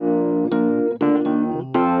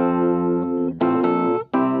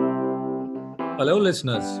Hello,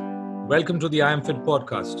 listeners. Welcome to the I Am Fit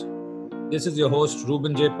podcast. This is your host,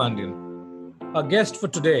 Ruben J. Pandian. Our guest for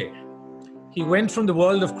today, he went from the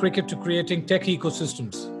world of cricket to creating tech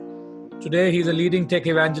ecosystems. Today, he's a leading tech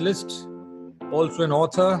evangelist, also an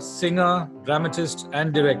author, singer, dramatist,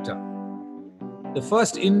 and director. The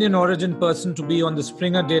first Indian origin person to be on the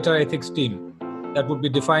Springer Data Ethics team that would be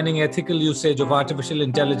defining ethical usage of artificial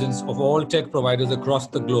intelligence of all tech providers across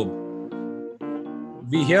the globe.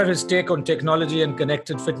 We hear his take on technology and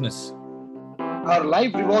connected fitness. Our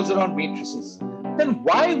life revolves around matrices. Then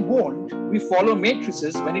why won't we follow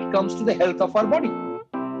matrices when it comes to the health of our body?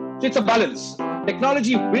 So it's a balance.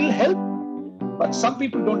 Technology will help, but some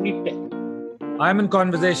people don't need tech. I'm in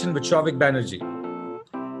conversation with Souvik Banerjee.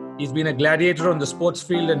 He's been a gladiator on the sports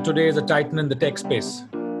field and today is a titan in the tech space.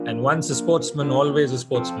 And once a sportsman, always a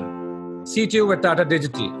sportsman. CTO at Tata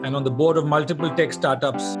Digital and on the board of multiple tech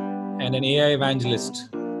startups and an AI evangelist.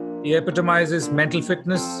 He epitomizes mental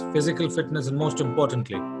fitness, physical fitness, and most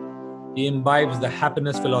importantly, he imbibes the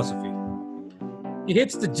happiness philosophy. He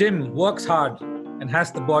hits the gym, works hard, and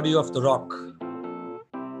has the body of the rock.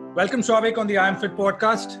 Welcome, Souvik, on the I Am Fit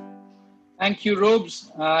podcast. Thank you,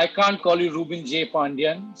 Robes. I can't call you Ruben J.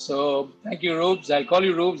 Pandian. So thank you, Robes. I'll call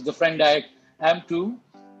you Robes, the friend I am too.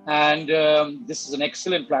 And this is an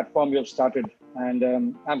excellent platform you have started.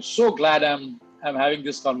 And I'm so glad I'm having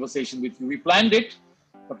this conversation with you. We planned it,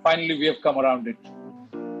 but finally we have come around it.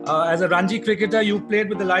 As a Ranji cricketer, you played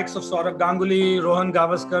with the likes of Sourav Ganguly, Rohan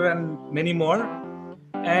Gavaskar, and many more.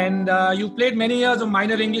 And you played many years of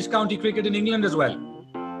minor English county cricket in England as well.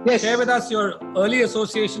 Yes. Share with us your early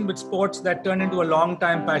association with sports that turned into a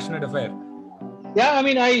long-time passionate affair. Yeah, I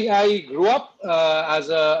mean, I grew up as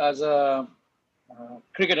a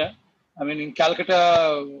cricketer. I mean, in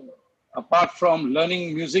Calcutta, apart from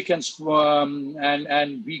learning music and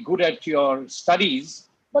be good at your studies,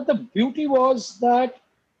 but the beauty was that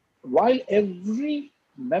while every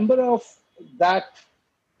member of that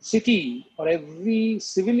city or every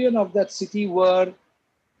civilian of that city were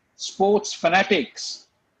sports fanatics,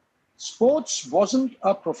 sports wasn't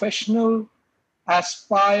a professional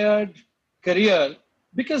aspired career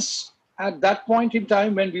because at that point in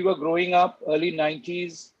time when we were growing up, early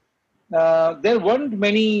 90s, there weren't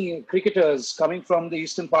many cricketers coming from the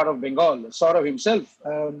eastern part of Bengal. Sourav himself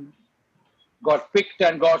got picked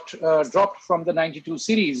and got dropped from the 92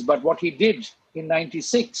 series. But what he did in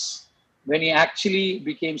 96, when he actually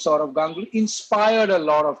became Sourav Ganguly, inspired a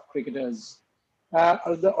lot of cricketers.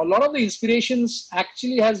 A lot of the inspirations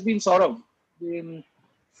actually has been Sourav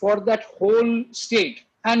for that whole state.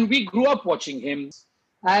 And we grew up watching him.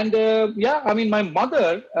 And my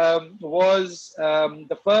mother was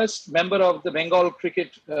the first member of the Bengal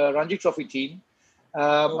cricket Ranji Trophy team,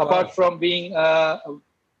 apart from being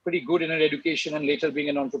pretty good in her education and later being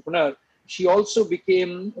an entrepreneur. She also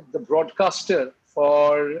became the broadcaster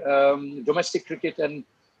for domestic cricket and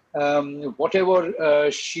whatever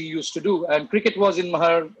she used to do. And cricket was in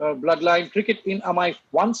her bloodline. Cricket in my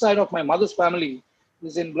one side of my mother's family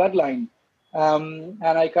is in bloodline. And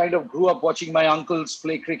I kind of grew up watching my uncles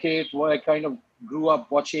play cricket. I kind of grew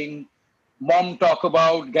up watching mom talk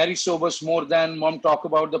about Gary Sobers more than mom talk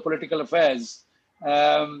about the political affairs.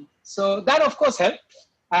 So that, of course, helped.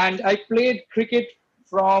 And I played cricket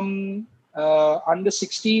from under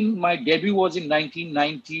 16. My debut was in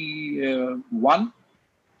 1991.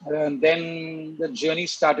 And then the journey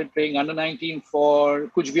started playing under 19 for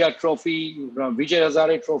Kuch Bihar Trophy, Vijay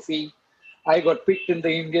Hazare Trophy. I got picked in the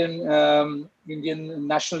Indian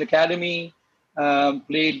National Academy,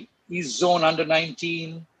 played East Zone under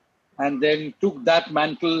 19, and then took that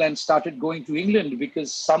mantle and started going to England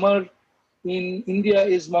because summer in India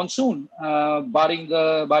is monsoon, barring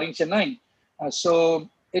Chennai. So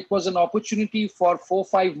it was an opportunity for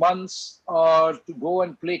 4-5 months to go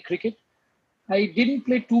and play cricket. I didn't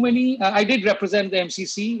play too many. I did represent the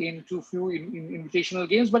MCC in too few invitational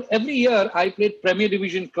games, but every year I played Premier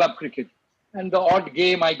Division club cricket. And the odd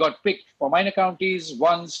game I got picked for minor counties,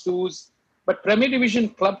 ones, twos. But Premier Division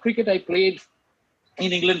club cricket I played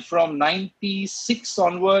in England from 96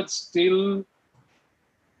 onwards till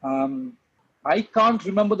I can't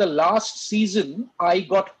remember the last season I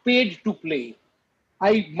got paid to play.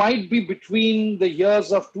 I might be between the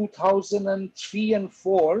years of 2003 and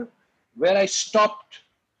 4 where I stopped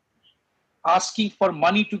asking for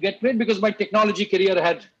money to get paid because my technology career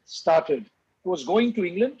had started. I was going to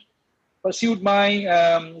England, pursued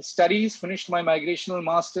my studies, finished my migrational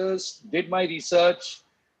masters, did my research.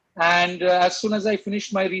 And as soon as I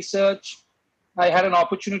finished my research, I had an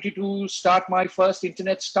opportunity to start my first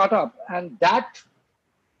internet startup. And that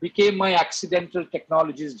became my accidental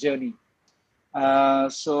technologies journey.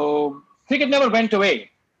 So cricket never went away.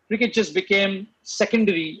 Cricket just became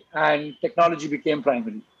secondary and technology became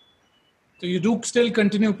primary. So you do still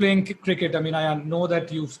continue playing cricket. I mean, I know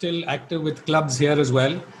that you're still active with clubs here as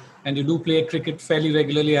well, and you do play cricket fairly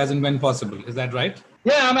regularly as and when possible. Is that right?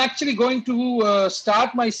 Yeah, I'm actually going to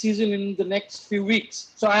start my season in the next few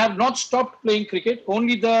weeks. So I have not stopped playing cricket.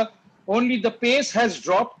 Only the pace has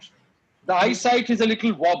dropped. The eyesight is a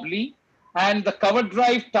little wobbly, and the cover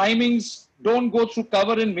drive timings don't go through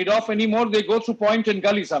cover and mid off anymore. They go through point and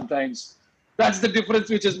gully sometimes. That's the difference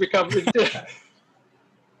which has become.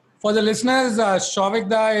 For the listeners, Shouvik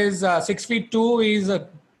Da is 6'2". He's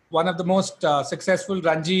one of the most successful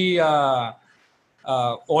Ranji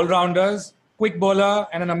all-rounders, quick bowler,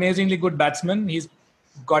 and an amazingly good batsman. He's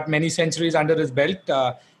got many centuries under his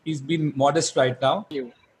belt. He's been modest right now.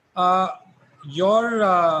 Your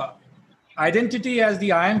identity as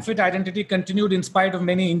the I Am Fit identity continued in spite of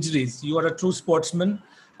many injuries. You are a true sportsman,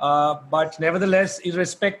 but nevertheless,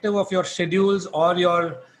 irrespective of your schedules or your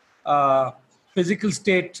physical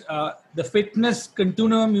state, the fitness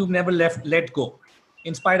continuum you've never let go.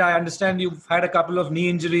 In spite, I understand you've had a couple of knee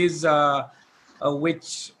injuries,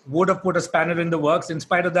 which would have put a spanner in the works. In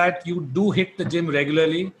spite of that, you do hit the gym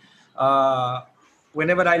regularly.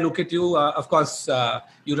 Whenever I look at you, of course,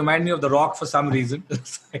 you remind me of The Rock for some reason.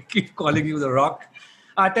 I keep calling you The Rock.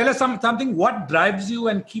 Tell us something. What drives you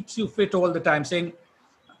and keeps you fit all the time? Saying,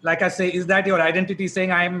 like I say, is that your identity? Saying,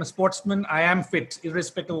 I am a sportsman, I am fit,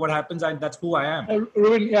 irrespective of what happens, that's who I am.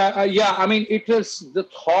 Ruben, yeah. I mean, it is the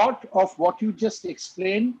thought of what you just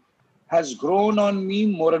explained has grown on me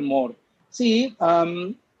more and more. See,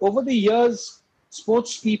 over the years,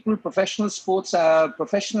 sports people, professional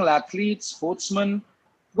athletes, sportsmen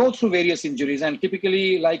go through various injuries. And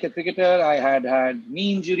typically, like a cricketer, I had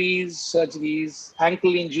knee injuries, surgeries,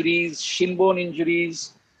 ankle injuries, shin bone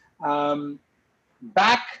injuries.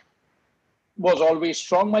 Back was always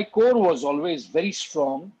strong. My core was always very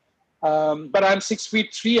strong. But I'm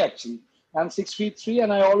 6'3" actually. I'm 6'3"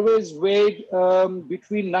 and I always weighed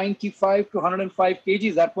between 95 to 105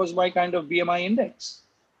 kgs. That was my kind of BMI index.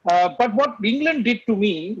 But what England did to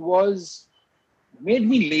me was made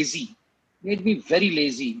me lazy, made me very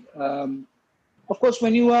lazy. Of course,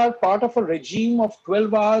 when you are part of a regime of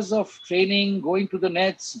 12 hours of training, going to the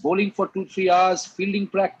nets, bowling for 2-3 hours, fielding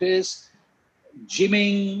practice,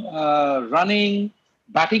 gymming, running,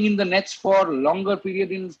 batting in the nets for longer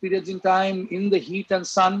periods in time, in the heat and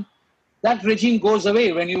sun, that regime goes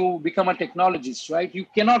away when you become a technologist, right? You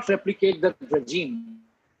cannot replicate that regime.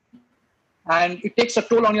 And it takes a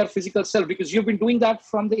toll on your physical self because you've been doing that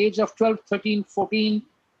from the age of 12, 13, 14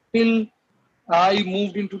 till I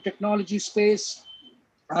moved into technology space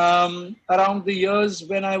around the years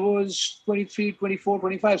when I was 23, 24,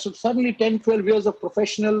 25. So suddenly 10, 12 years of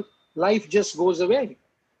professional life just goes away.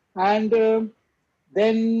 And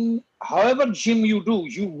then however gym you do,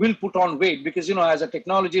 you will put on weight because, as a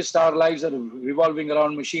technologist, our lives are revolving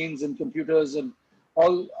around machines and computers and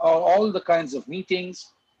all the kinds of meetings.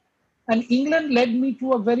 And England led me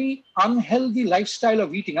to a very unhealthy lifestyle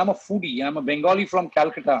of eating. I'm a foodie. I'm a Bengali from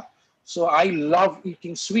Calcutta. So I love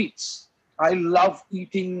eating sweets. I love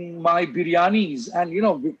eating my biryanis. And,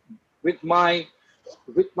 with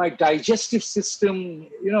my digestive system,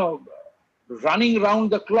 running around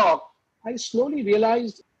the clock, I slowly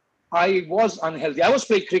realized I was unhealthy. I was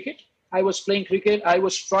playing cricket. I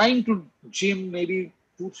was trying to gym maybe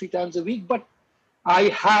 2-3 times a week, but I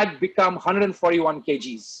had become 141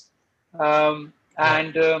 kgs. A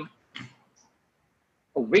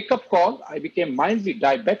wake-up call, I became mildly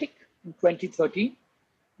diabetic in 2013,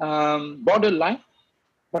 borderline,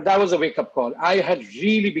 but that was a wake-up call. I had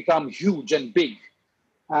really become huge and big.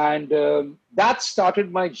 And that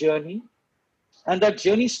started my journey. And that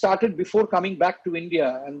journey started before coming back to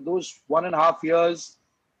India. And those 1.5 years,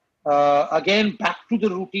 again, back to the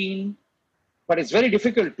routine. But it's very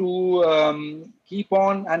difficult to keep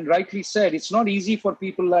on. And rightly said, it's not easy for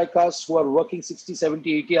people like us who are working 60,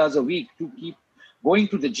 70, 80 hours a week to keep going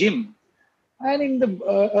to the gym. And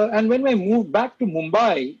and when I moved back to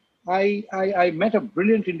Mumbai, I met a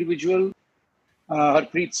brilliant individual,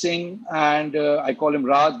 Harpreet Singh, and I call him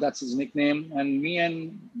Raj, that's his nickname. And me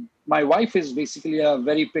and my wife is basically a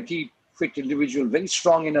very petite, fit individual, very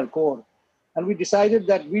strong in her core. And we decided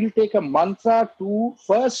that we'll take a mantra to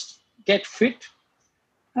first get fit.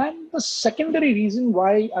 And the secondary reason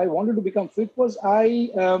why I wanted to become fit was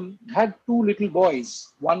I had 2 little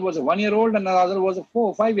boys. One was a 1-year-old and the other was a 4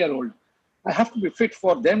 or 5-year-old. I have to be fit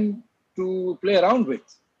for them to play around with.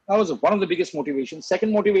 That was one of the biggest motivations.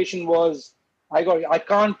 Second motivation was I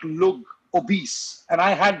can't look obese, and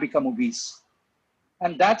I had become obese.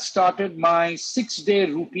 And that started my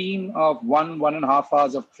 6-day routine of 1.5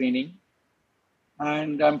 hours of training.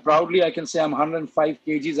 And I can say I'm 105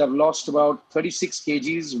 kgs. I've lost about 36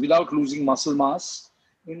 kgs without losing muscle mass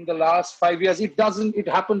in the last 5 years. Doesn't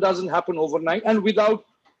happen overnight, and without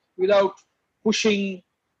pushing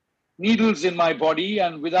needles in my body,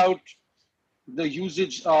 and without the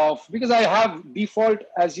usage of, because I have default,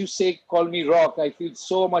 as you say, call me rock. I feel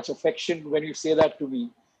so much affection when you say that to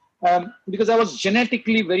me, because I was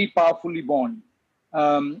genetically very powerfully born.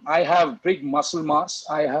 I have big muscle mass.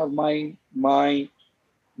 I have my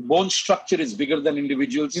bone structure is bigger than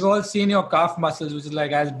individuals. We've all seen your calf muscles, which is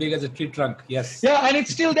like as big as a tree trunk. Yes. Yeah, and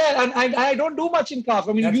it's still there. And I don't do much in calf.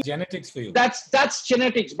 I mean, that's genetics for you. That's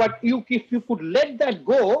genetics. But if you could let that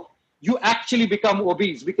go, you actually become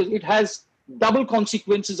obese, because it has double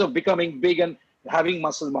consequences of becoming big and having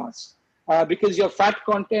muscle mass. Because your fat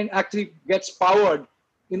content actually gets powered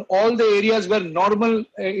in all the areas where normal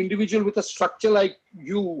individual with a structure like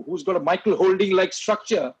you, who's got a Michael Holding like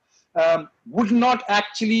structure, would not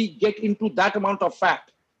actually get into that amount of fat.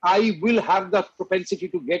 I will have the propensity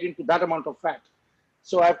to get into that amount of fat.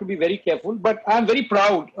 So I have to be very careful. But I'm very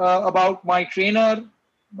proud about my trainer,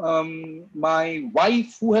 my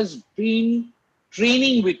wife, who has been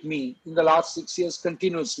training with me in the last 6 years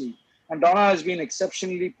continuously. And Donna has been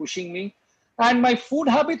exceptionally pushing me. And my food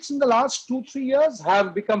habits in the last 2-3 years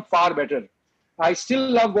have become far better. I still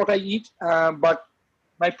love what I eat, but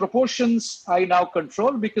my proportions I now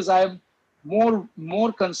control, because I'm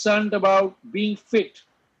more concerned about being fit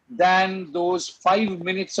than those 5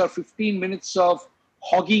 minutes or 15 minutes of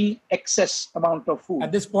hogging excess amount of food.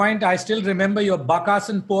 At this point, I still remember your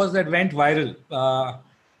Bakasana pose that went viral.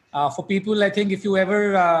 For people, I think if you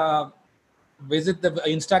ever visit the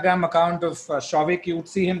Instagram account of Shavik, you would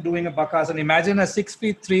see him doing a Bakasana. Imagine a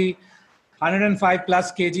 6'3", 105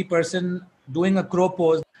 plus kg person doing a crow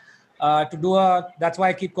pose. That's why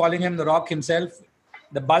I keep calling him the Rock himself.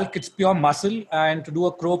 The bulk, it's pure muscle, and to do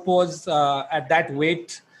a crow pose at that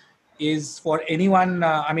weight is for anyone.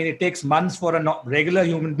 It takes months for a regular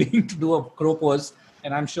human being to do a crow pose,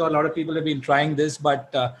 and I'm sure a lot of people have been trying this,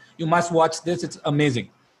 but you must watch this. It's amazing.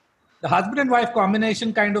 The husband and wife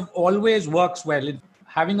combination kind of always works well.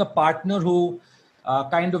 Having a partner who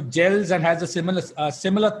kind of gels and has a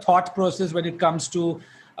similar thought process when it comes to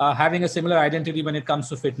having a similar identity when it comes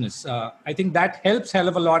to fitness. I think that helps hell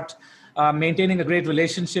of a lot, maintaining a great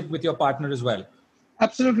relationship with your partner as well.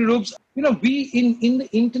 Absolutely, Rubes. We in the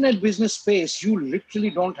internet business space, you literally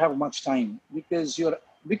don't have much time, because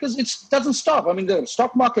it doesn't stop. I mean, the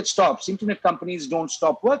stock market stops. Internet companies don't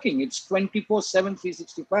stop working. It's 24/7,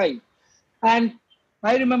 365. And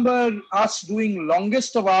I remember us doing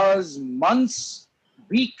longest of hours, months,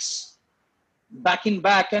 weeks, back in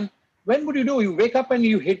back. And when would you do? You wake up and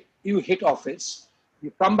you hit office.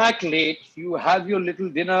 You come back late. You have your little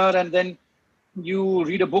dinner, and then you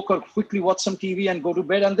read a book or quickly watch some TV and go to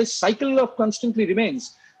bed. And this cycle of constantly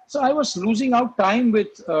remains. So I was losing out time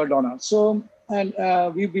with Donna.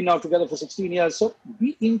 And we've been now together for 16 years. So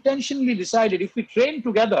we intentionally decided, if we train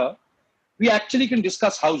together, we actually can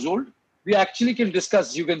discuss household. We actually can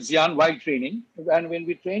discuss Yug and Xian while training. And when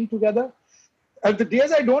we train together, the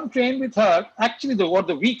days I don't train with her, actually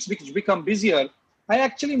the weeks which become busier, I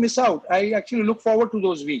actually miss out. I actually look forward to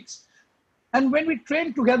those weeks. And when we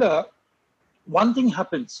train together, one thing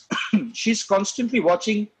happens. She's constantly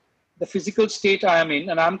watching the physical state I am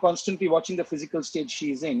in, and I'm constantly watching the physical state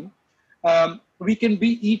she's in. We can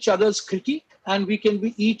be each other's critique, and we can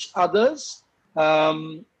be each other's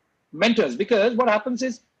mentors, because what happens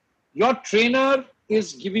is your trainer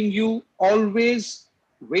is giving you always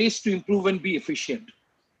ways to improve and be efficient.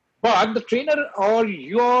 But the trainer or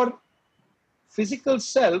your physical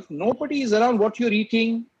self, nobody is around what you're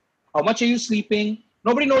eating, how much are you sleeping.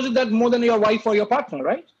 Nobody knows that more than your wife or your partner,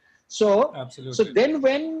 right? So, absolutely. So then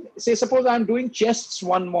when, say, suppose I'm doing chests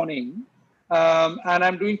one morning, and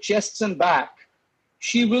I'm doing chests and back,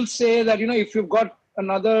 she will say that, if you've got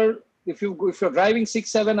if you're driving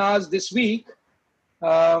 6-7 hours this week,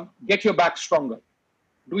 get your back stronger.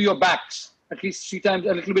 Do your backs at least 3 times,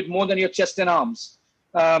 a little bit more than your chest and arms.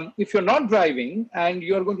 If you're not driving and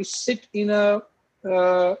you're going to sit in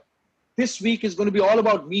this week is going to be all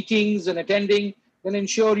about meetings and attending, then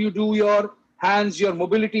ensure you do your hands, your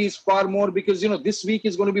mobility is far more, because, this week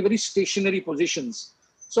is going to be very stationary positions.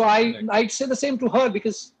 So I'd say the same to her,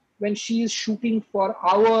 because when she is shooting for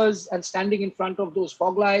hours and standing in front of those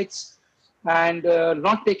fog lights and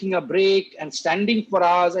not taking a break and standing for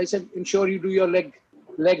hours, I said, ensure you do your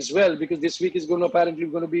legs well, because this week is apparently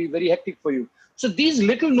going to be very hectic for you. So these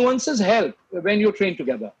little nuances help when you train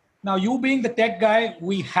together. Now, you being the tech guy,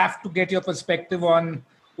 we have to get your perspective on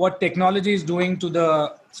what technology is doing to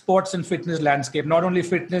the sports and fitness landscape. Not only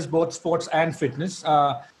fitness, both sports and fitness.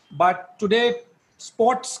 But today,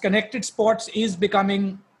 sports, connected sports, is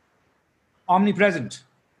becoming omnipresent.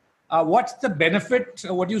 What's the benefit?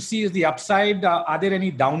 What do you see is the upside? Are there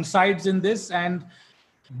any downsides in this? And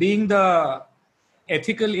being the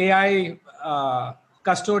ethical AI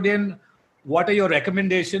custodian, what are your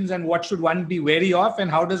recommendations and what should one be wary of? And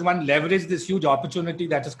how does one leverage this huge opportunity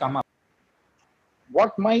that has come up?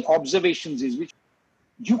 What my observations is, which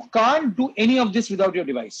you can't do any of this without your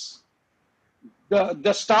device.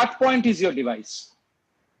 The start point is your device.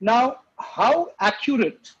 Now, how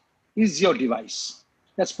accurate is your device?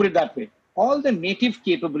 Let's put it that way. All the native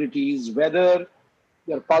capabilities, whether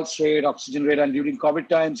your pulse rate, oxygen rate, and during COVID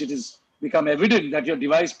times, it has become evident that your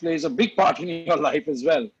device plays a big part in your life as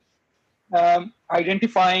well.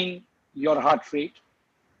 Identifying your heart rate,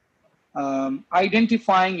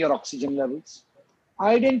 identifying your oxygen levels,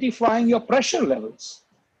 identifying your pressure levels.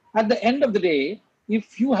 At the end of the day,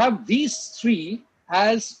 if you have these three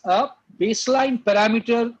as a baseline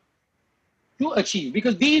parameter to achieve,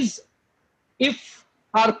 because these, if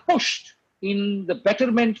are pushed in the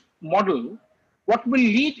betterment model, what will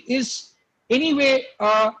lead is anyway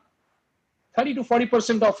 30 to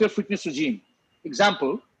 40% of your fitness regime.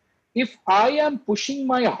 Example, if I am pushing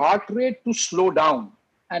my heart rate to slow down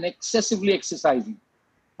and excessively exercising,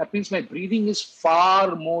 that means my breathing is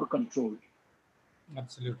far more controlled.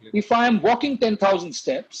 Absolutely. If I am walking 10,000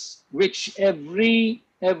 steps, which every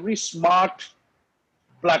smart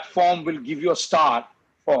platform will give you a star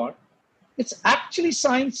for, it's actually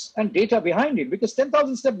science and data behind it, because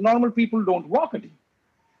 10,000 steps normal people don't walk at it.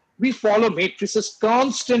 We follow matrices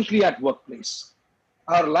constantly at workplace.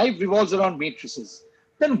 Our life revolves around matrices.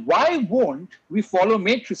 Then why won't we follow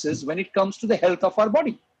matrices when it comes to the health of our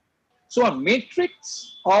body? So a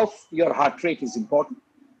matrix of your heart rate is important.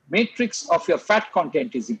 Matrix of your fat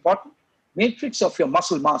content is important. Matrix of your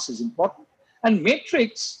muscle mass is important. And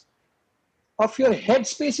matrix of your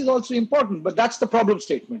headspace is also important, but that's the problem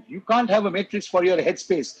statement. You can't have a matrix for your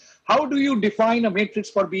headspace. How do you define a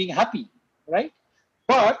matrix for being happy, right?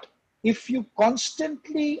 But if you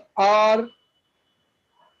constantly are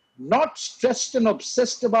not stressed and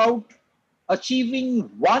obsessed about achieving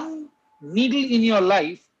one needle in your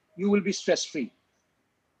life, you will be stress-free.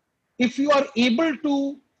 If you are able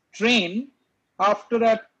to train after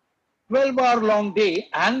a 12-hour long day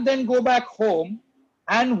and then go back home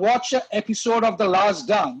and watch an episode of The Last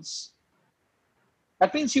Dance,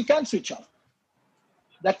 that means you can switch off.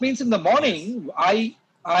 That means in the morning, I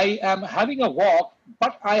am having a walk,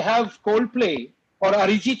 but I have Coldplay or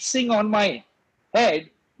Arijit Singh on my head,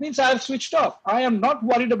 means I have switched off. I am not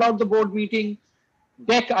worried about the board meeting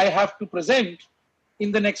deck I have to present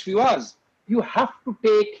in the next few hours. You have to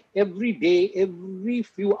take every day, every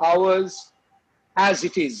few hours as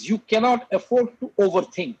it is. You cannot afford to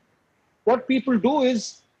overthink. What people do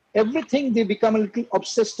is everything they become a little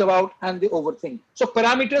obsessed about and they overthink. So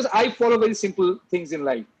parameters, I follow very simple things in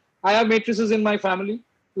life. I have matrices in my family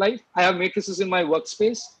life. I have matrices in my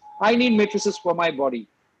workspace. I need matrices for my body.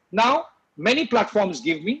 Now, many platforms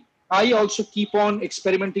give me. I also keep on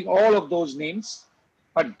experimenting all of those names.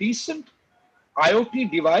 A decent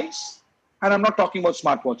IoT device, and I'm not talking about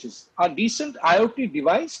smartwatches, a decent IoT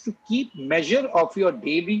device to keep measure of your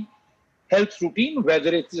daily health routine,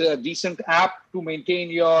 whether it's a decent app to maintain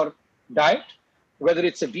your diet, whether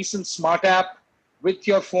it's a decent smart app with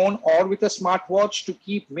your phone or with a smartwatch to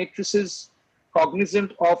keep matrices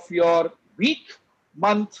cognizant of your week,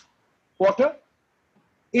 month, quarter,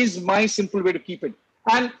 is my simple way to keep it.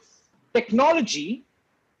 And technology,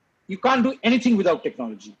 you can't do anything without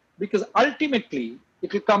technology, because ultimately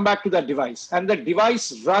it will come back to that device, and the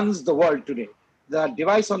device runs the world today. The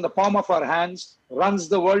device on the palm of our hands runs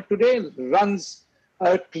the world today, runs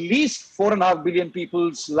at least 4.5 billion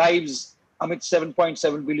people's lives amidst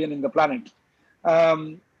 7.7 billion in the planet.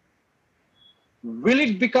 Will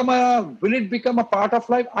it become a part of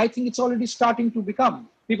life? I think it's already starting to become.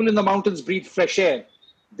 People in the mountains breathe fresh air.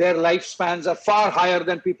 Their lifespans are far higher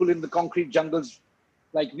than people in the concrete jungles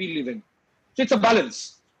like we live in. So it's a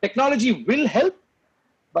balance. Technology will help,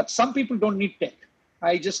 but some people don't need tech.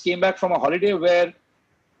 I just came back from a holiday where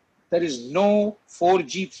there is no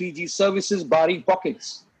 4G, 3G services barring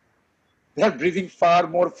pockets. They are breathing far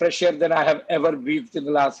more fresh air than I have ever breathed in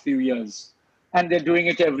the last few years. And they're doing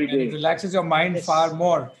it every day. It relaxes your mind far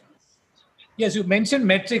more. Yes, you mentioned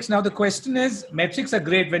metrics. Now the question is, metrics are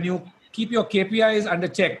great when you keep your KPIs under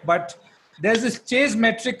check, but there's this chase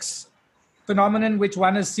metrics phenomenon which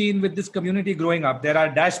one has seen with this community growing up. There are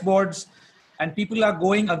dashboards and people are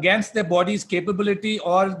going against their body's capability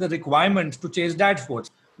or the requirements to chase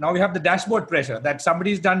dashboards. Now we have the dashboard pressure that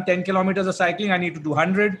somebody's done 10 kilometers of cycling, I need to do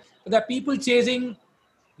 100. But there are people chasing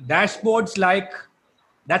dashboards like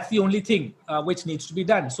that's the only thing which needs to be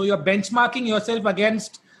done. So you're benchmarking yourself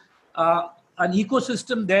against an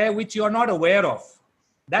ecosystem there which you're not aware of.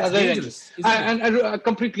 That's dangerous, isn't it? And I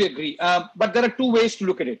completely agree. But there are two ways to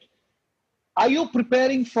look at it. Are you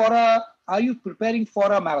preparing for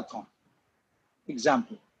a marathon?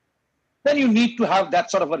 Example. Then you need to have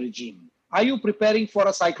that sort of a regime. Are you preparing for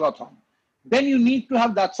a cyclotron? Then you need to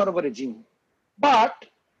have that sort of a regime. But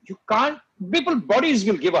you can't, people's bodies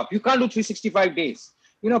will give up. You can't do 365 days.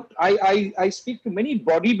 You know, I speak to many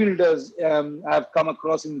bodybuilders I've come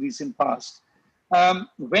across in recent past.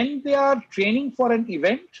 When they are training for an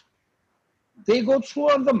event, they go through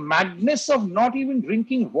all the madness of not even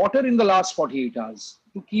drinking water in the last 48 hours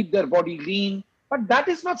to keep their body lean. But that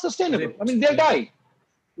is not sustainable. I mean, they'll die.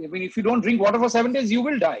 I mean, if you don't drink water for 7 days, you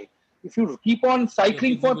will die. If you keep on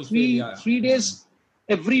cycling for three days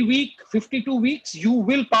every week, 52 weeks, you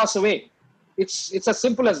will pass away. It's as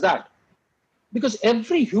simple as that. Because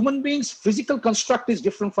every human being's physical construct is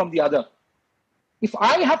different from the other. If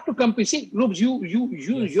I have to compete, see, Rubes,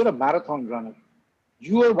 you're a marathon runner.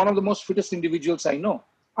 You are one of the most fittest individuals I know.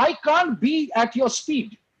 I can't be at your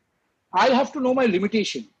speed. I have to know my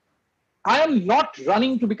limitation. I am not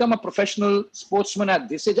running to become a professional sportsman at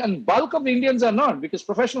this age, and bulk of the Indians are not, because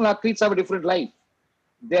professional athletes have a different life.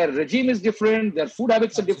 Their regime is different, their food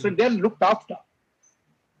habits are different, they're looked after.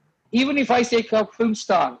 Even if I take a film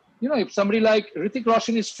star, you know, if somebody like Hrithik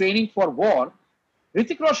Roshan is training for war,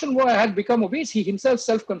 Hrithik Roshan had become obese, he himself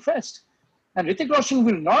self-confessed. And Hrithik Roshan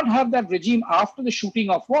will not have that regime after the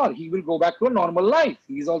shooting of war. He will go back to a normal life.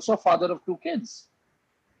 He is also a father of 2 kids.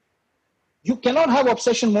 You cannot have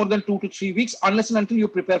obsession more than 2 to 3 weeks unless and until you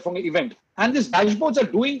prepare for an event. And these dashboards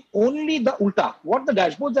are doing only the ulta. What the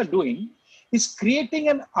dashboards are doing is creating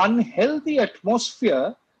an unhealthy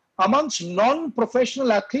atmosphere amongst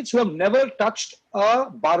non-professional athletes who have never touched a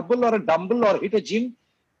barbell or a dumbbell or hit a gym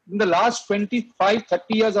in the last 25, 30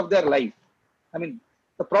 years of their life. I mean,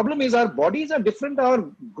 the problem is our bodies are different, our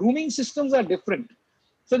grooming systems are different.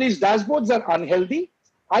 So these dashboards are unhealthy.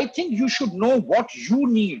 I think you should know what you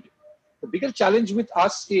need. The bigger challenge with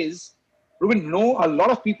us is, Ruben, a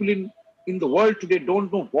lot of people in the world today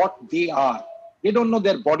don't know what they are. They don't know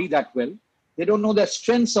their body that well. They don't know the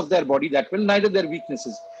strengths of their body that well, neither their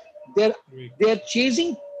weaknesses. They're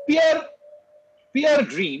chasing peer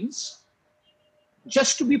dreams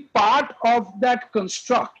just to be part of that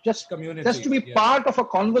construct, just to be part of a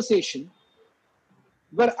conversation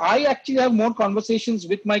where I actually have more conversations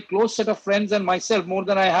with my close set of friends and myself more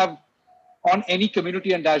than I have on any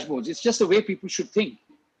community and dashboards. It's just the way people should think.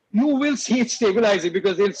 You will see it stabilizing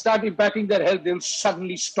because they'll start impacting their health. They'll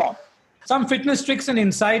suddenly stop. Some fitness tricks and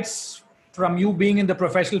insights from you being in the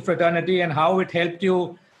professional fraternity and how it helped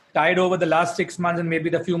you tide over the last 6 months and maybe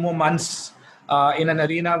the few more months in an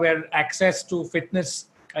arena where access to fitness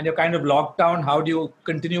and you're kind of locked down. How do you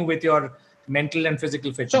continue with your mental and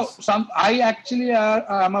physical fitness? So I actually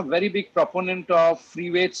am a very big proponent of free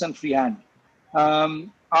weights and free hand.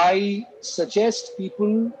 I suggest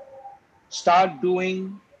people start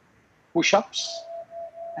doing push-ups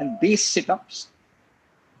and base sit-ups.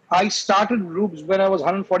 I started Rubes when I was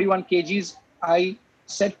 141 kgs. I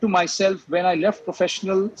said to myself, when I left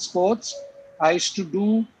professional sports, I used to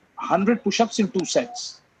do 100 push-ups in 2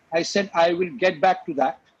 sets. I said, I will get back to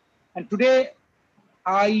that. And today,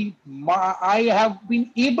 I have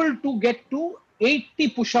been able to get to 80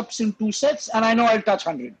 push-ups in 2 sets, and I know I'll touch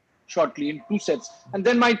 100 shortly in 2 sets. And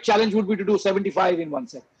then my challenge would be to do 75 in 1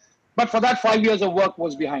 set. But for that, 5 years of work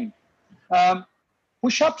was behind.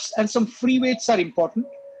 Push-ups and some free weights are important.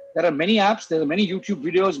 There are many apps. There are many YouTube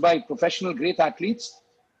videos by professional great athletes.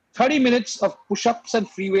 30 minutes of push-ups and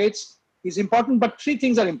free weights is important, but 3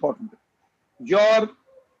 things are important. Your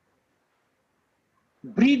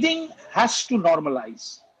breathing has to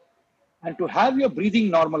normalize. And to have your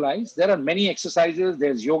breathing normalize, there are many exercises.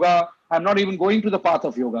 There's yoga. I'm not even going to the path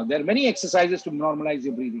of yoga. There are many exercises to normalize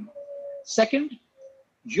your breathing. Second,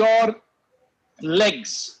 your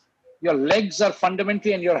legs. Your legs are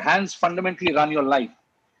fundamentally, and your hands fundamentally run your life.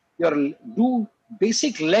 Do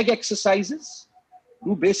basic leg exercises,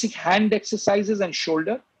 do basic hand exercises and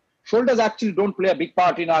shoulder. Shoulders actually don't play a big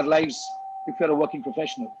part in our lives if you're a working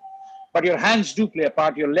professional. But your hands do play a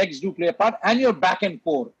part, your legs do play a part, and your back and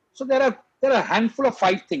core. So there are a handful of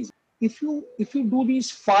 5 things. If you do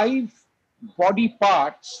these 5 body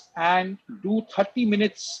parts and do 30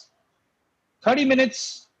 minutes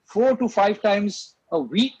 4 to 5 times a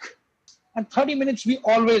week, and 30 minutes we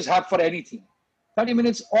always have for anything. 30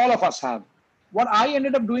 minutes, all of us have. What I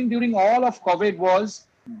ended up doing during all of COVID was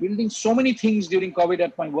building so many things during COVID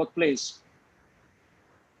at my workplace.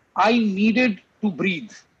 I needed to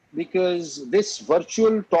breathe because this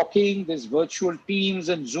virtual talking, this virtual Teams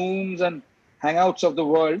and Zooms and Hangouts of the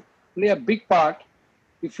world play a big part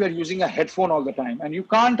if you're using a headphone all the time. And you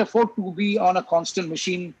can't afford to be on a constant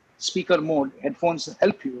machine speaker mode. Headphones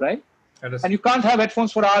help you, right? And you can't have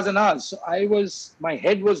headphones for hours and hours. So my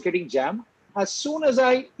head was getting jammed. As soon as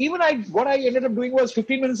what I ended up doing was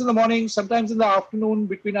 15 minutes in the morning, sometimes in the afternoon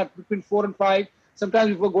between 4 and 5,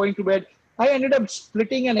 sometimes before going to bed. I ended up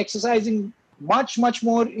splitting and exercising much, much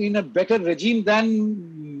more in a better regime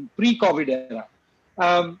than pre-COVID era.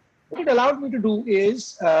 What it allowed me to do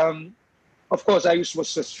is, of course,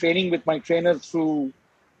 was just training with my trainer through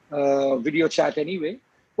video chat anyway.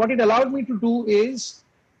 What it allowed me to do is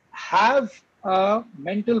have a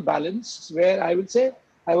mental balance where I would say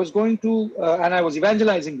I was going to, and I was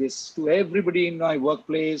evangelizing this to everybody in my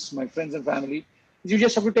workplace, my friends and family. You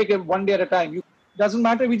just have to take it one day at a time. Doesn't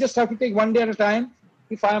matter. We just have to take one day at a time.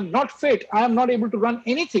 If I am not fit, I am not able to run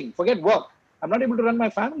anything. Forget work. I'm not able to run my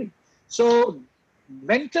family. So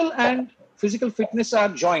mental and physical fitness are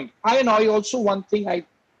joined. I also, one thing I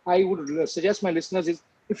would suggest my listeners is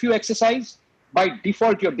if you exercise, by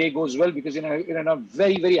default, your day goes well because you're in a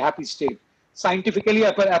very, very happy state. Scientifically,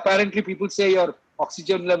 apparently, people say your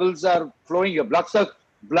oxygen levels are flowing, your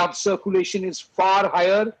blood circulation is far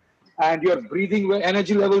higher, and your breathing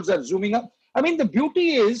energy levels are zooming up. I mean, the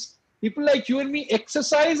beauty is people like you and me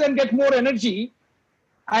exercise and get more energy,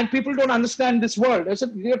 and people don't understand this world. I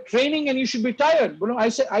said, you're training and you should be tired. But no, I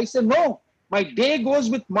said, no, my day goes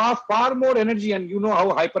with far more energy, and you know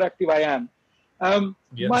how hyperactive I am.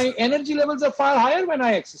 Yes. My energy levels are far higher when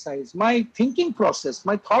I exercise. My thinking process,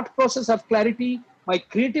 my thought process have clarity. My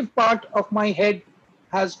creative part of my head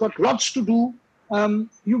has got lots to do.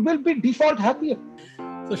 You will be default happier.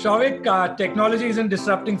 So Souvik, technology isn't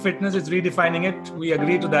disrupting fitness, it's redefining it. We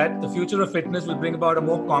agree to that. The future of fitness will bring about a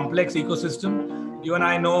more complex ecosystem. You and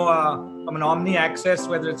I know from an omni access,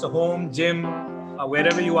 whether it's a home, gym,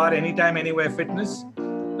 wherever you are, anytime, anywhere fitness.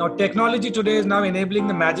 Now, technology today is now enabling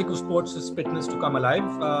the magic of sports fitness to come alive.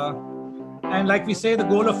 And like we say, the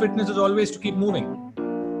goal of fitness is always to keep moving.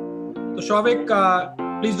 So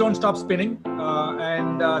Souvik, please don't stop spinning.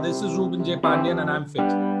 This is Ruben J. Pandian and I'm fit.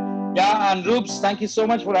 Yeah, and Rubes, thank you so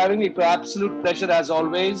much for having me. It's an absolute pleasure as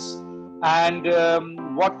always. And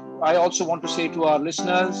what I also want to say to our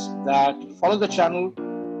listeners that follow the channel.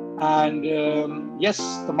 And yes,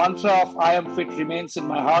 the mantra of I am fit remains in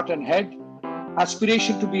my heart and head.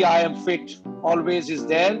 Aspiration to be I am fit always is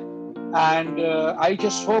there. And I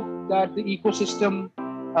just hope that the ecosystem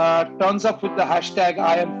turns up with the hashtag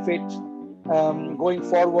I am fit going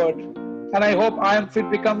forward. And I hope I am fit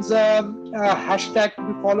becomes a hashtag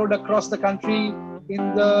to be followed across the country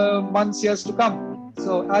in the months, years to come.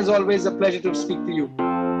 So as always, a pleasure to speak to you.